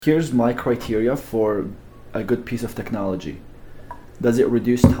Here's my criteria for a good piece of technology. Does it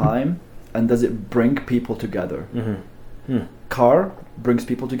reduce time and does it bring people together? Car brings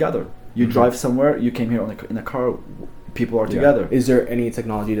people together. You drive somewhere, you came here in a car, people are together. Is there any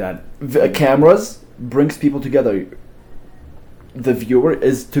technology that... Cameras brings people together. The viewer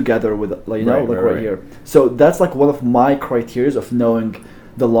is together with, right here. So that's like one of my criteria of knowing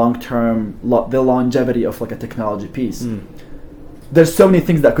the long-term, the longevity of like a technology piece. There's so many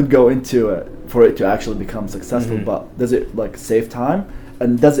things that could go into it for it to actually become successful, but does it like save time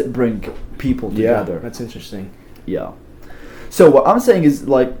and does it bring people together? Yeah, that's interesting. Yeah. So what I'm saying is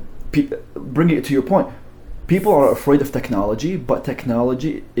like, bringing it to your point, people are afraid of technology, but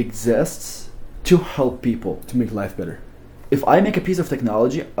technology exists to help people. To make life better. If I make a piece of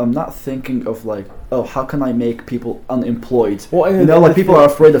technology, I'm not thinking of like, oh, how can I make people unemployed? Well, people are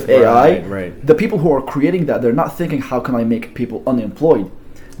afraid of AI. Right. The people who are creating that, they're not thinking, how can I make people unemployed?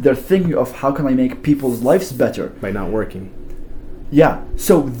 They're thinking of how can I make people's lives better? By not working. Yeah.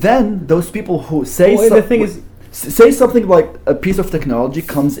 So then those people who say say something like a piece of technology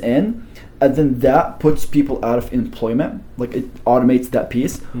comes in, and then that puts people out of employment, like it automates that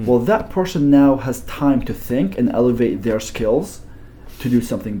piece. Well, that person now has time to think and elevate their skills to do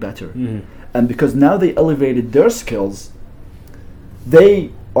something better. And because now they elevated their skills,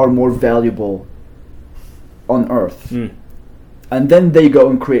 they are more valuable on earth. And then they go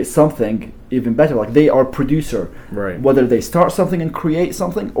and create something even better, like they are producer. Right. Whether they start something and create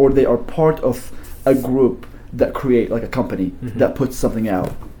something, or they are part of a group that create like a company that puts something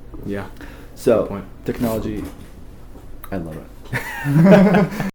out. Yeah. So technology, I love it.